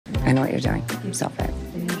I know what you're doing. Stop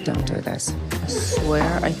it. Don't do this. I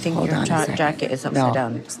swear, I think Hold your on a second. jacket is upside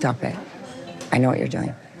down. No, stop it. I know what you're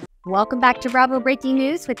doing. Welcome back to Bravo Breaking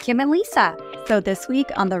News with Kim and Lisa. So this week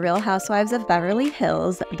on The Real Housewives of Beverly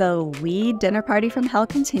Hills, the weed dinner party from hell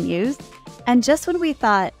continues. And just when we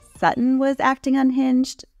thought Sutton was acting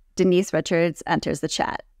unhinged, Denise Richards enters the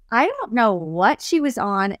chat. I don't know what she was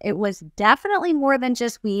on. It was definitely more than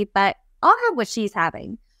just weed, but I'll have what she's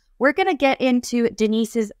having. We're going to get into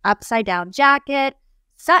Denise's upside down jacket,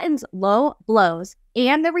 Sutton's low blows,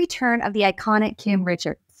 and the return of the iconic Kim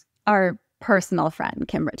Richards. Our personal friend,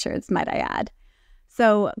 Kim Richards, might I add.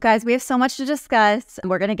 So, guys, we have so much to discuss.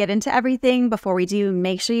 We're going to get into everything. Before we do,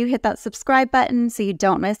 make sure you hit that subscribe button so you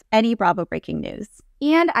don't miss any Bravo Breaking News.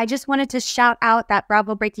 And I just wanted to shout out that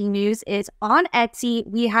Bravo Breaking News is on Etsy.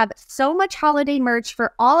 We have so much holiday merch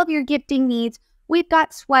for all of your gifting needs. We've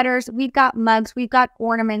got sweaters, we've got mugs, we've got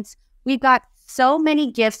ornaments. We've got so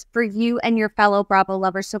many gifts for you and your fellow Bravo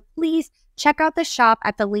lovers. So please check out the shop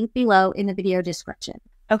at the link below in the video description.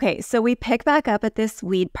 Okay, so we pick back up at this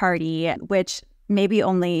weed party, which maybe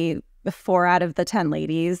only 4 out of the 10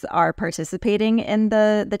 ladies are participating in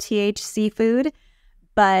the THC food,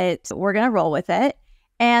 but we're going to roll with it.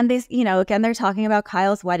 And they, again, they're talking about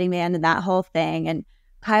Kyle's wedding band and that whole thing. And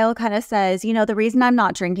Kyle kind of says, the reason I'm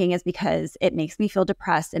not drinking is because it makes me feel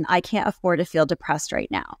depressed and I can't afford to feel depressed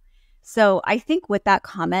right now. So I think with that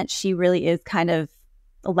comment, she really is kind of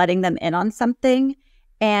letting them in on something.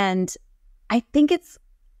 And I think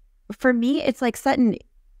for me, it's like Sutton,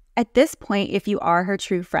 at this point, if you are her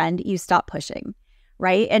true friend, you stop pushing,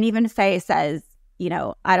 right? And even Faye says,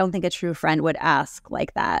 I don't think a true friend would ask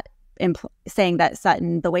like that, saying that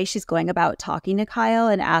Sutton, the way she's going about talking to Kyle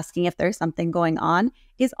and asking if there's something going on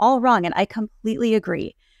is all wrong. And I completely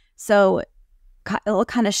agree. So Kyle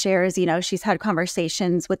kind of shares, she's had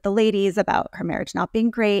conversations with the ladies about her marriage not being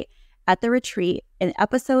great at the retreat in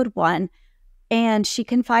episode 1. And she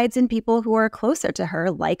confides in people who are closer to her,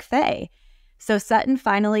 like Faye. So Sutton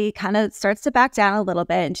finally kind of starts to back down a little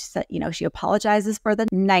bit. And she said, she apologizes for the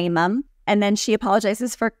naimum. And then she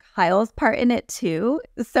apologizes for Kyle's part in it too.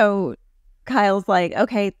 So Kyle's like,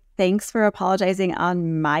 okay, thanks for apologizing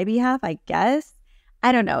on my behalf, I guess.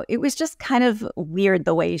 I don't know. It was just kind of weird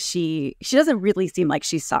the way she doesn't really seem like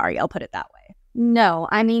she's sorry. I'll put it that way. No,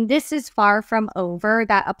 I mean, this is far from over.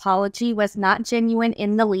 That apology was not genuine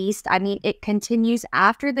in the least. I mean, it continues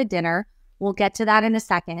after the dinner. We'll get to that in a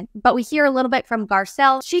second. But we hear a little bit from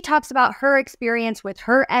Garcelle. She talks about her experience with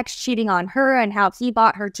her ex cheating on her and how he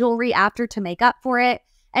bought her jewelry after to make up for it.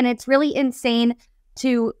 And it's really insane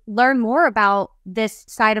to learn more about this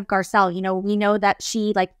side of Garcelle. We know that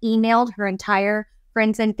she emailed her entire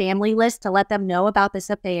friends and family list to let them know about this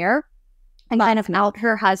affair and kind of out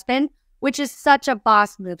her husband, which is such a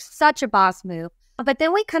boss move. But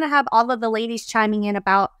then we kind of have all of the ladies chiming in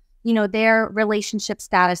about, their relationship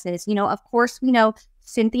statuses. Of course, we know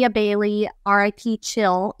Cynthia Bailey, R.I.P.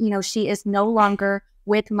 Chill, she is no longer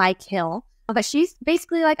with Mike Hill. But she's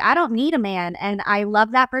basically like, I don't need a man. And I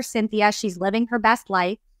love that for Cynthia. She's living her best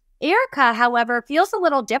life. Erica, however, feels a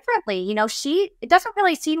little differently. It doesn't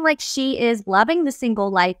really seem like she is loving the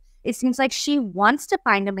single life. It seems like she wants to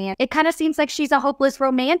find a man. It kind of seems like she's a hopeless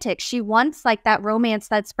romantic. She wants that romance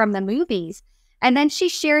that's from the movies. And then she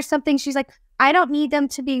shares something. She's like, I don't need them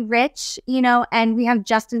to be rich, and we have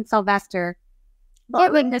Justin Sylvester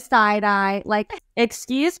giving the side eye.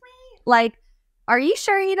 Excuse me? Are you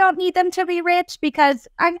sure you don't need them to be rich? Because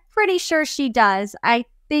I'm pretty sure she does. I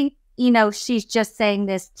think, she's just saying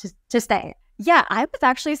this to say. Yeah, I was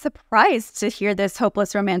actually surprised to hear this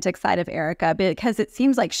hopeless romantic side of Erica because it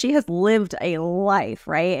seems like she has lived a life,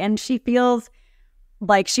 right? And she feels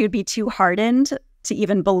like she would be too hardened to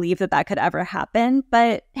even believe that could ever happen.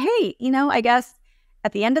 But hey, I guess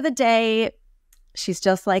at the end of the day, she's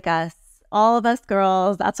just like us, all of us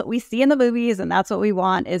girls. That's what we see in the movies. And that's what we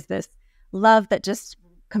want, is this love that just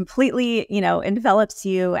completely, envelops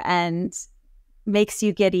you and makes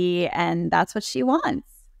you giddy. And that's what she wants.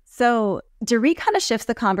 So Dorit kind of shifts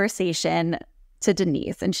the conversation to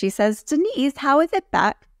Denise. And she says, Denise, how is it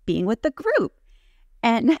back being with the group?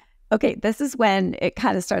 And okay, this is when it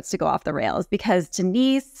kind of starts to go off the rails, because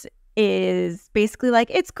Denise is basically like,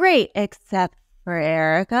 it's great, except for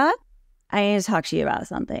Erica. I need to talk to you about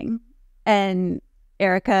something. And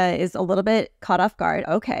Erica is a little bit caught off guard.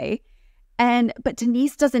 Okay. But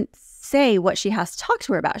Denise doesn't say what she has to talk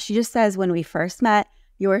to her about. She just says, when we first met,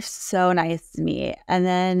 you were so nice to me. And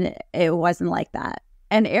then it wasn't like that.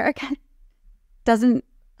 And Erica doesn't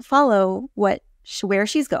follow where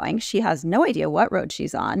she's going. She has no idea what road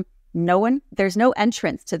she's on. There's no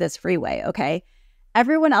entrance to this freeway, okay?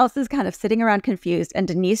 everyone else is kind of sitting around confused, and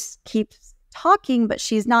Denise keeps talking, but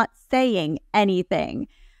she's not saying anything.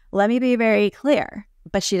 Let me be very clear,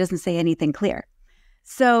 but she doesn't say anything clear.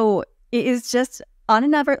 So it is just on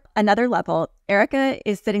another level. Erica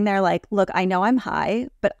is sitting there like, look, I know I'm high,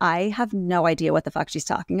 but I have no idea what the fuck she's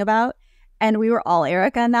talking about. And we were all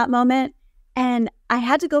Erica in that moment. And I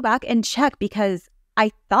had to go back and check because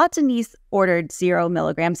I thought Denise ordered 0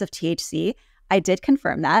 milligrams of THC. I did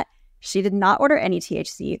confirm that. She did not order any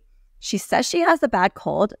THC. She says she has a bad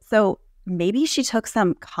cold. So maybe she took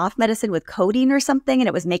some cough medicine with codeine or something and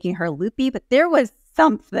it was making her loopy, but there was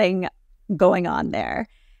something going on there.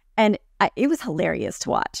 And it was hilarious to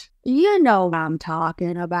watch. You know what I'm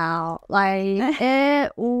talking about. Like,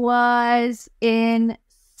 it was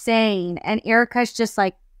insane. And Erica's just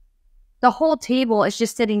like, the whole table is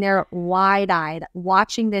just sitting there wide-eyed,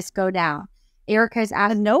 watching this go down. Erica's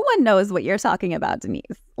asking, no one knows what you're talking about, Denise.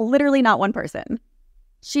 Literally not one person.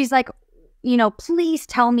 She's like, please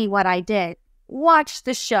tell me what I did. Watch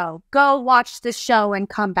the show. Go watch the show and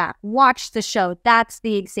come back. Watch the show. That's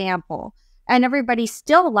the example. And everybody's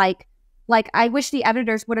still like, I wish the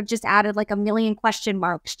editors would have just added like a million question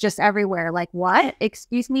marks just everywhere. Like, what?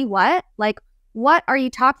 Excuse me, what? Like, what are you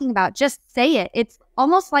talking about? Just say it. It's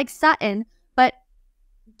almost like Sutton, but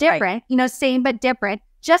different, right. Same but different.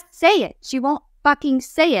 Just say it. She won't fucking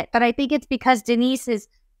say it. But I think it's because Denise is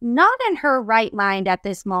not in her right mind at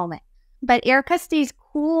this moment. But Erica stays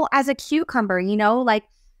cool as a cucumber, like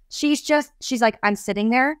she's like, I'm sitting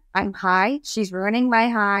there. I'm high. She's ruining my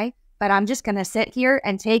high, but I'm just going to sit here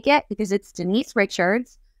and take it because it's Denise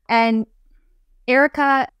Richards. And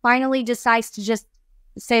Erica finally decides to just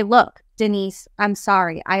say, look, Denise, I'm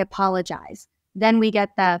sorry. I apologize. Then we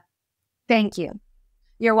get the thank you.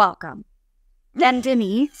 You're welcome. Then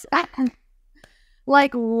Denise,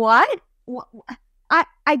 like, what?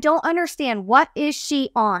 I don't understand. What is she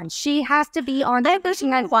on? She has to be on. I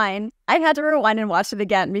had to rewind and watch it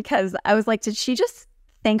again because I was like, did she just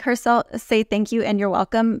thank herself, say thank you and you're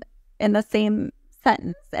welcome in the same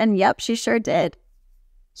sentence? And yep, she sure did.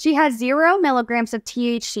 She has 0 milligrams of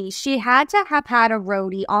THC. She had to have had a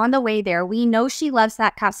roadie on the way there. We know she loves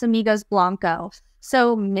that Casamigos Blanco.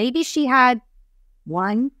 So maybe she had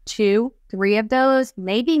 1, 2, 3 of those,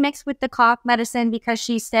 maybe mixed with the cough medicine because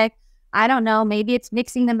she's sick. I don't know. Maybe it's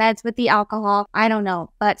mixing the meds with the alcohol. I don't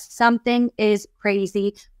know. But something is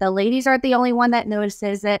crazy. The ladies aren't the only one that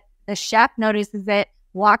notices it. The chef notices it,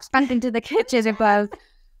 walks back into the kitchen and goes,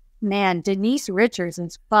 man, Denise Richards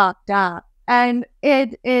is fucked up. And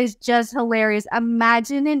it is just hilarious.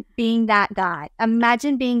 Imagine being that guy.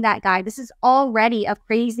 Imagine being that guy. This is already a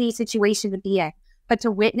crazy situation to be in. But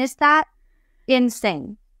to witness that,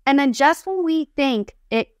 insane. And then just when we think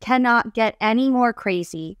it cannot get any more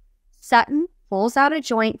crazy, Sutton pulls out a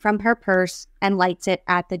joint from her purse and lights it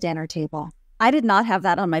at the dinner table. I did not have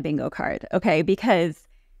that on my bingo card, okay, because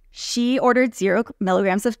she ordered 0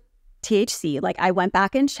 milligrams of THC. Like, I went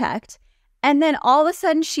back and checked. And then all of a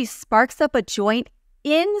sudden, she sparks up a joint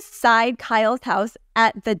inside Kyle's house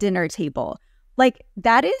at the dinner table. Like,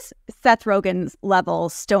 that is Seth Rogen's level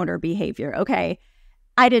stoner behavior, okay?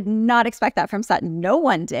 I did not expect that from Sutton. No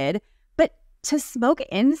one did. But to smoke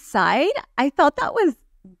inside, I thought that was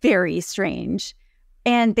very strange.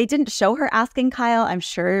 And they didn't show her asking Kyle. I'm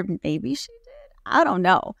sure maybe she did. I don't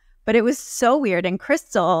know. But it was so weird. And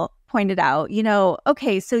Crystal pointed out,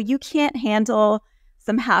 okay, so you can't handle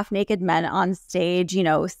some half-naked men on stage,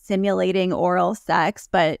 simulating oral sex,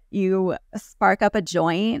 but you spark up a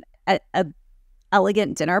joint at an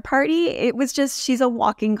elegant dinner party. It was just, she's a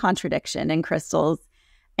walking contradiction in Crystal's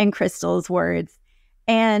words.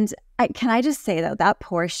 And can I just say, though, that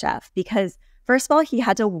poor chef, because first of all, he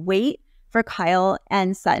had to wait for Kyle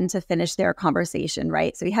and Sutton to finish their conversation,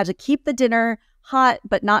 right? So he had to keep the dinner hot,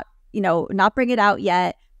 but not bring it out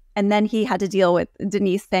yet. And then he had to deal with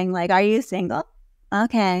Denise saying, like, are you single?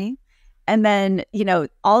 Okay. And then,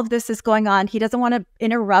 all of this is going on. He doesn't want to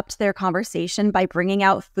interrupt their conversation by bringing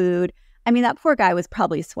out food. I mean, that poor guy was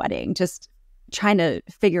probably sweating, just trying to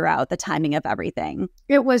figure out the timing of everything.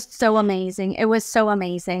 It was so amazing. It was so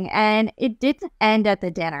amazing. And it didn't end at the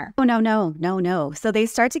dinner. Oh, no. So they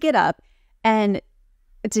start to get up and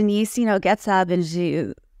Denise, gets up and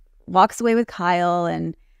she walks away with Kyle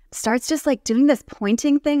and starts just like doing this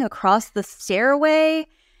pointing thing across the stairway.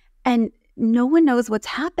 And no one knows what's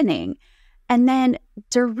happening. And then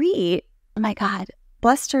Dorit, oh my God,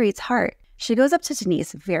 bless Dorit's heart. She goes up to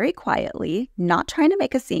Denise very quietly, not trying to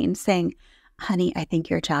make a scene, saying, honey, I think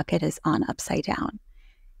your jacket is on upside down.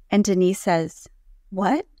 And Denise says,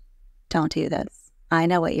 what? Don't do this. I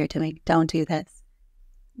know what you're doing. Don't do this.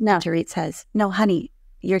 No. Dorit says, no, honey,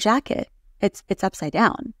 your jacket it's upside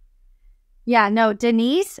down. Yeah, no,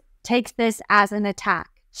 Denise takes this as an attack.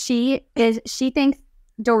 She thinks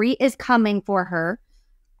Dorit is coming for her.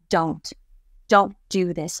 Don't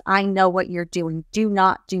do this. I know what you're doing. Do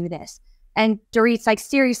not do this. And Dorit's like,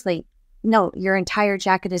 seriously, no, your entire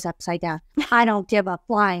jacket is upside down. I don't give a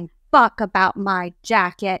flying fuck about my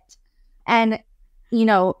jacket. And, you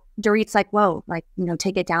know, Dorit's like, whoa, like, you know,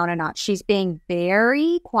 take it down a notch. She's being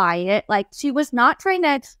very quiet. Like, she was not trying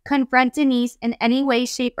to confront Denise in any way,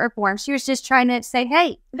 shape, or form. She was just trying to say,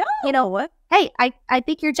 hey, No. you know what? Hey, I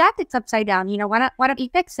think your jacket's upside down. You know, why don't you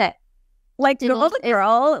fix it? Like, girl to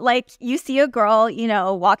girl, like, you see a girl, you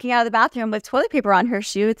know, walking out of the bathroom with toilet paper on her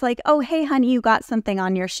shoe. It's like, oh, hey, honey, you got something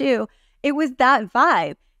on your shoe. It was that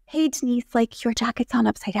vibe. Hey, Denise, like, your jacket's on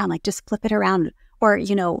upside down. Like, just flip it around. Or,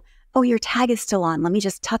 you know, oh, your tag is still on. Let me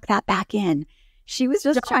just tuck that back in. She was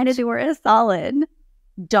just trying to do her a solid.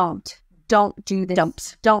 Don't do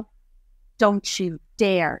this. Don't you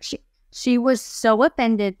dare. She was so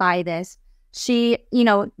offended by this. She, you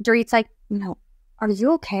know, Dorit's like, you know, are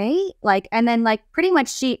you okay? Like, and then like pretty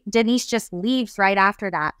much Denise just leaves right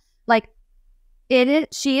after that. Like,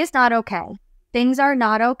 she is not okay. Things are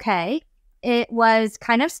not okay. It was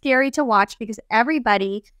kind of scary to watch because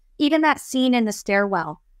everybody, even that scene in the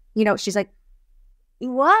stairwell, you know, she's like,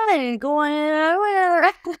 what is going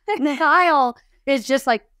on? Kyle is just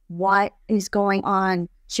like, what is going on?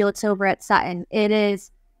 She looks over at Sutton. It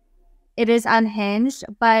is unhinged,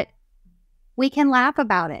 but we can laugh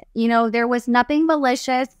about it. You know, there was nothing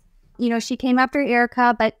malicious. You know, she came after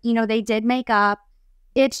Erica, but, you know, they did make up.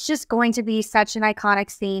 It's just going to be such an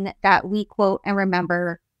iconic scene that we quote and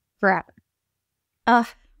remember forever.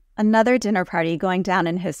 Another dinner party going down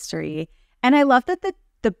in history. And I love that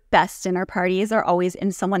the best dinner parties are always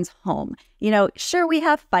in someone's home. You know, sure, we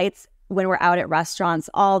have fights when we're out at restaurants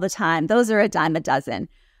all the time. Those are a dime a dozen.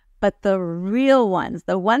 But the real ones,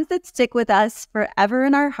 the ones that stick with us forever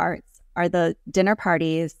in our hearts, are the dinner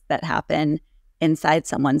parties that happen inside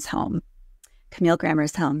someone's home. Camille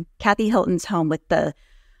Grammer's home, Kathy Hilton's home with the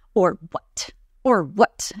or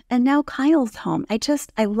what, and now Kyle's home.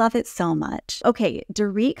 I love it so much. Okay,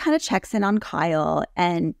 Dorit kind of checks in on Kyle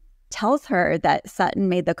and tells her that Sutton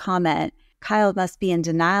made the comment, Kyle must be in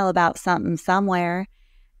denial about something somewhere.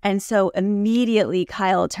 And so immediately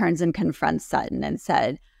Kyle turns and confronts Sutton and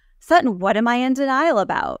said, Sutton, what am I in denial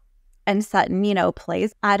about? And Sutton, you know,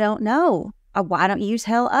 plays, I don't know. Why don't you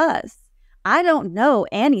tell us? I don't know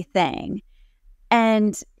anything.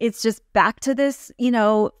 And it's just back to this, you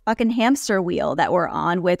know, fucking hamster wheel that we're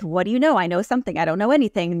on with, what do you know? I know something. I don't know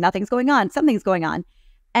anything. Nothing's going on. Something's going on.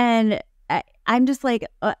 And I'm just like,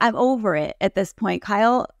 I'm over it at this point.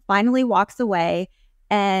 Kyle finally walks away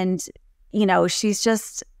and, you know, she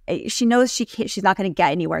knows she's not going to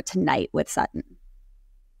get anywhere tonight with Sutton.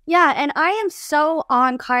 Yeah, and I am so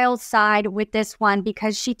on Kyle's side with this one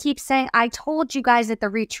because she keeps saying, I told you guys at the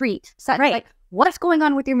retreat. Sutton's right. Like, what's going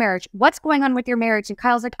on with your marriage? What's going on with your marriage? And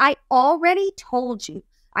Kyle's like, I already told you.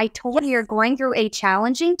 I told you you're going through a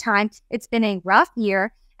challenging time. It's been a rough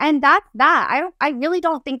year. And that's that. I really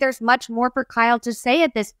don't think there's much more for Kyle to say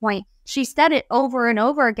at this point. She said it over and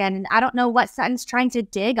over again. And I don't know what Sutton's trying to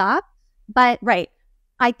dig up. But right.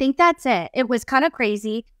 I think that's it. It was kind of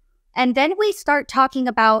crazy. And then we start talking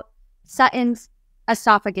about Sutton's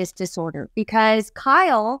esophagus disorder because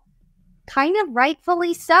Kyle, kind of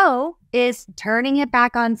rightfully so, is turning it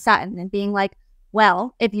back on Sutton and being like,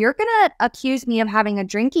 well, if you're going to accuse me of having a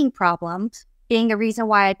drinking problem, being the reason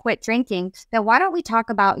why I quit drinking, then why don't we talk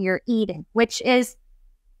about your eating, which is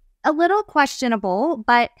a little questionable,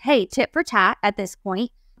 but hey, tit for tat at this point.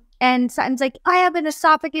 And Sutton's like, I have an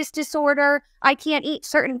esophagus disorder. I can't eat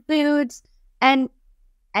certain foods. And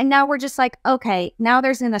now we're just like, okay, now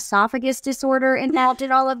there's an esophagus disorder involved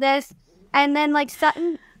in all of this. And then like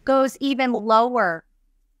Sutton goes even lower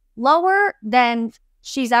than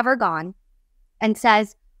she's ever gone and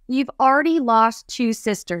says, you've already lost 2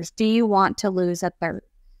 sisters. Do you want to lose a third?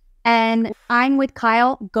 And I'm with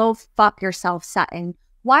Kyle. Go fuck yourself, Sutton.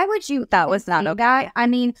 Why would you? That was not okay. That? I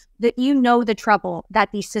mean, you know the trouble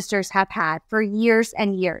that these sisters have had for years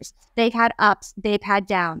and years. They've had ups, they've had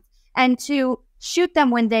downs. And to shoot them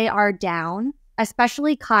when they are down,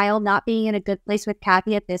 especially Kyle not being in a good place with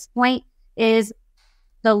Kathy at this point, is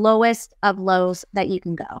the lowest of lows that you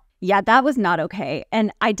can go. Yeah, that was not okay.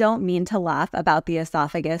 And I don't mean to laugh about the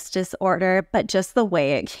esophagus disorder, but just the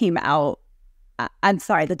way it came out, I'm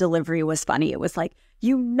sorry, the delivery was funny. It was like,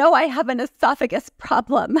 you know, I have an esophagus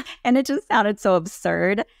problem. And it just sounded so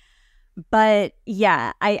absurd. But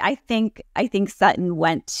yeah, I think Sutton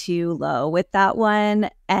went too low with that one.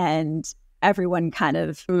 And everyone kind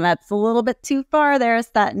of, that's a little bit too far there,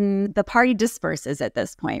 Sutton. The party disperses at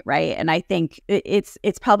this point, right? And I think it's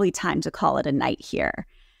probably time to call it a night here.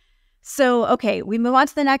 So, okay, we move on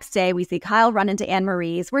to the next day. We see Kyle run into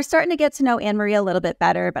Anne-Marie's. We're starting to get to know Anne-Marie a little bit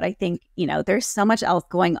better, but I think, there's so much else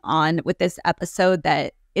going on with this episode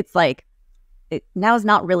that it's like, now is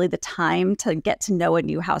not really the time to get to know a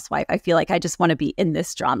new housewife. I feel like I just want to be in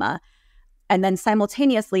this drama. And then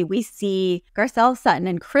simultaneously, we see Garcelle, Sutton,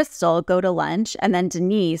 and Crystal go to lunch, and then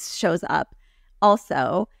Denise shows up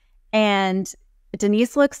also. And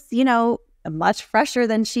Denise looks, much fresher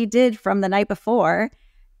than she did from the night before.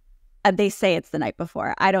 They say it's the night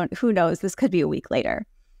before. Who knows? This could be a week later.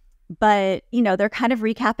 But, they're kind of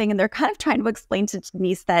recapping and they're kind of trying to explain to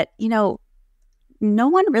Denise that, no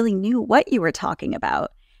one really knew what you were talking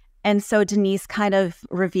about. And so Denise kind of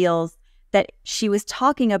reveals that she was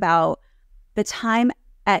talking about the time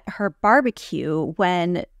at her barbecue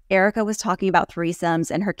when Erica was talking about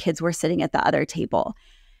threesomes and her kids were sitting at the other table.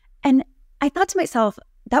 And I thought to myself,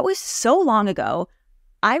 that was so long ago.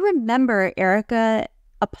 I remember Erica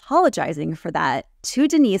apologizing for that to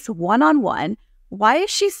Denise one-on-one. Why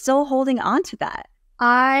is she still holding on to that?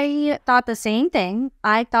 I thought the same thing.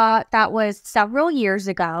 I thought that was several years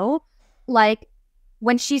ago. Like,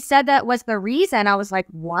 when she said that was the reason, I was like,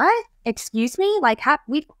 what? Excuse me? Like,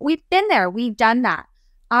 we've been there. We've done that.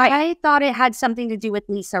 I thought it had something to do with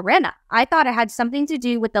Lisa Rinna. I thought it had something to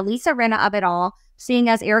do with the Lisa Rinna of it all, seeing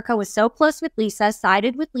as Erica was so close with Lisa,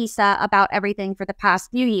 sided with Lisa about everything for the past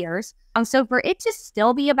few years. So for it to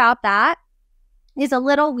still be about that is a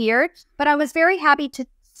little weird, but I was very happy to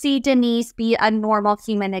see Denise be a normal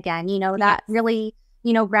human again. That really,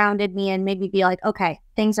 grounded me and made me be like, okay,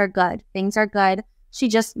 things are good. Things are good. She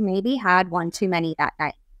just maybe had one too many that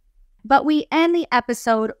night. But we end the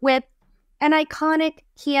episode with an iconic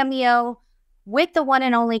cameo with the one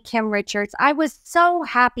and only Kim Richards. I was so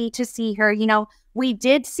happy to see her. We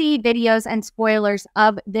did see videos and spoilers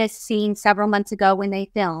of this scene several months ago when they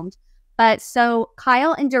filmed. But so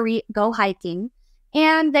Kyle and Dorit go hiking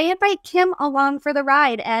and they invite Kim along for the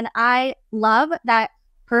ride. And I love that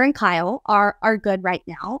her and Kyle are good right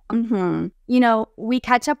now. Mm-hmm. We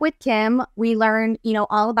catch up with Kim. We learn,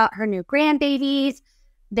 all about her new grandbabies.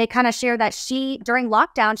 They kind of share that during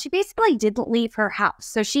lockdown, she basically didn't leave her house.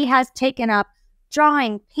 So she has taken up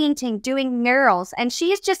drawing, painting, doing murals. And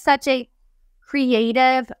she is just such a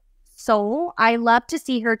creative soul. I love to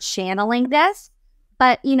see her channeling this.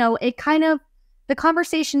 But, the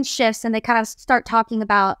conversation shifts and they kind of start talking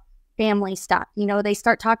about family stuff. They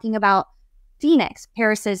start talking about Phoenix,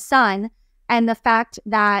 Paris's son, and the fact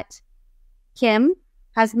that Kim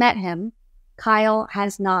has met him, Kyle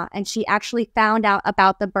has not. And she actually found out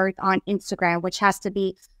about the birth on Instagram, which has to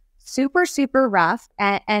be super, super rough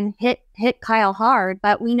and hit Kyle hard.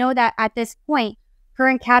 But we know that at this point, her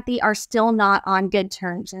and Kathy are still not on good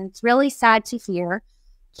terms. And it's really sad to hear.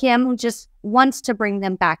 Kim just wants to bring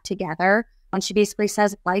them back together. And she basically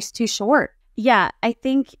says life's too short. Yeah, I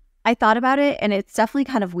think I thought about it, and it's definitely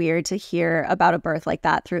kind of weird to hear about a birth like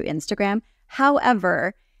that through Instagram.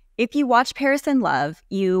 However, if you watch Paris in Love,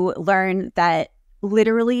 you learn that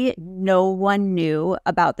literally no one knew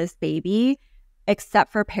about this baby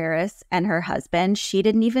except for Paris and her husband. She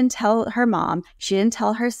didn't even tell her mom. She didn't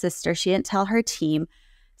tell her sister. She didn't tell her team.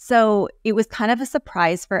 So it was kind of a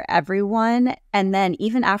surprise for everyone. And then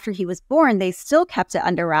even after he was born, they still kept it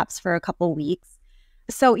under wraps for a couple weeks.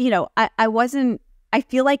 So, I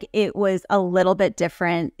feel like it was a little bit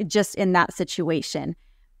different just in that situation.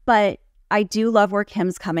 But I do love where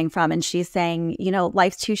Kim's coming from. And she's saying,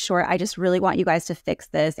 life's too short. I just really want you guys to fix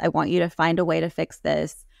this. I want you to find a way to fix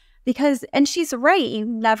this. And she's right. You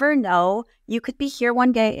never know. You could be here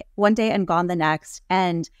one day and gone the next.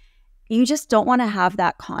 And you just don't want to have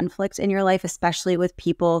that conflict in your life, especially with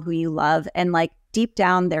people who you love. And deep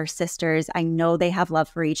down, they're sisters. I know they have love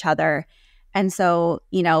for each other. And so,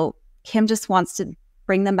 Kim just wants to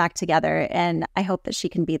bring them back together. And I hope that she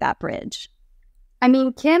can be that bridge. I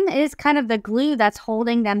mean, Kim is kind of the glue that's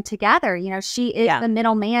holding them together. She is the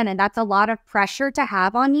middleman, and that's a lot of pressure to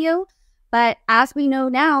have on you. But as we know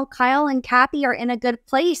now, Kyle and Kathy are in a good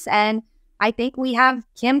place. And I think we have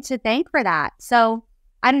Kim to thank for that. So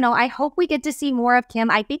I don't know. I hope we get to see more of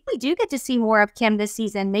Kim. I think we do get to see more of Kim this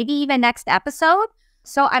season, maybe even next episode.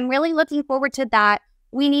 So I'm really looking forward to that.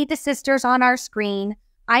 We need the sisters on our screen.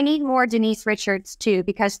 I need more Denise Richards too,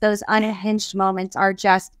 because those unhinged moments are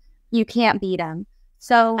just, you can't beat them.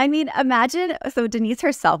 So I mean, imagine, so Denise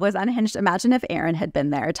herself was unhinged. Imagine if Aaron had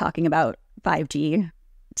been there talking about 5G,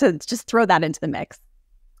 to just throw that into the mix.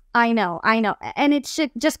 I know. And it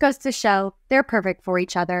just goes to show they're perfect for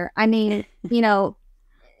each other. I mean,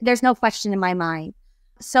 There's no question in my mind.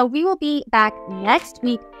 So we will be back next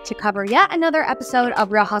week to cover yet another episode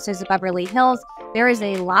of Real Housewives of Beverly Hills. There is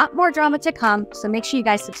a lot more drama to come, so make sure you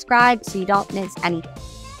guys subscribe so you don't miss anything.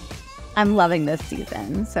 I'm loving this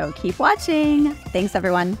season, so keep watching. Thanks,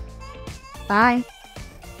 everyone. Bye.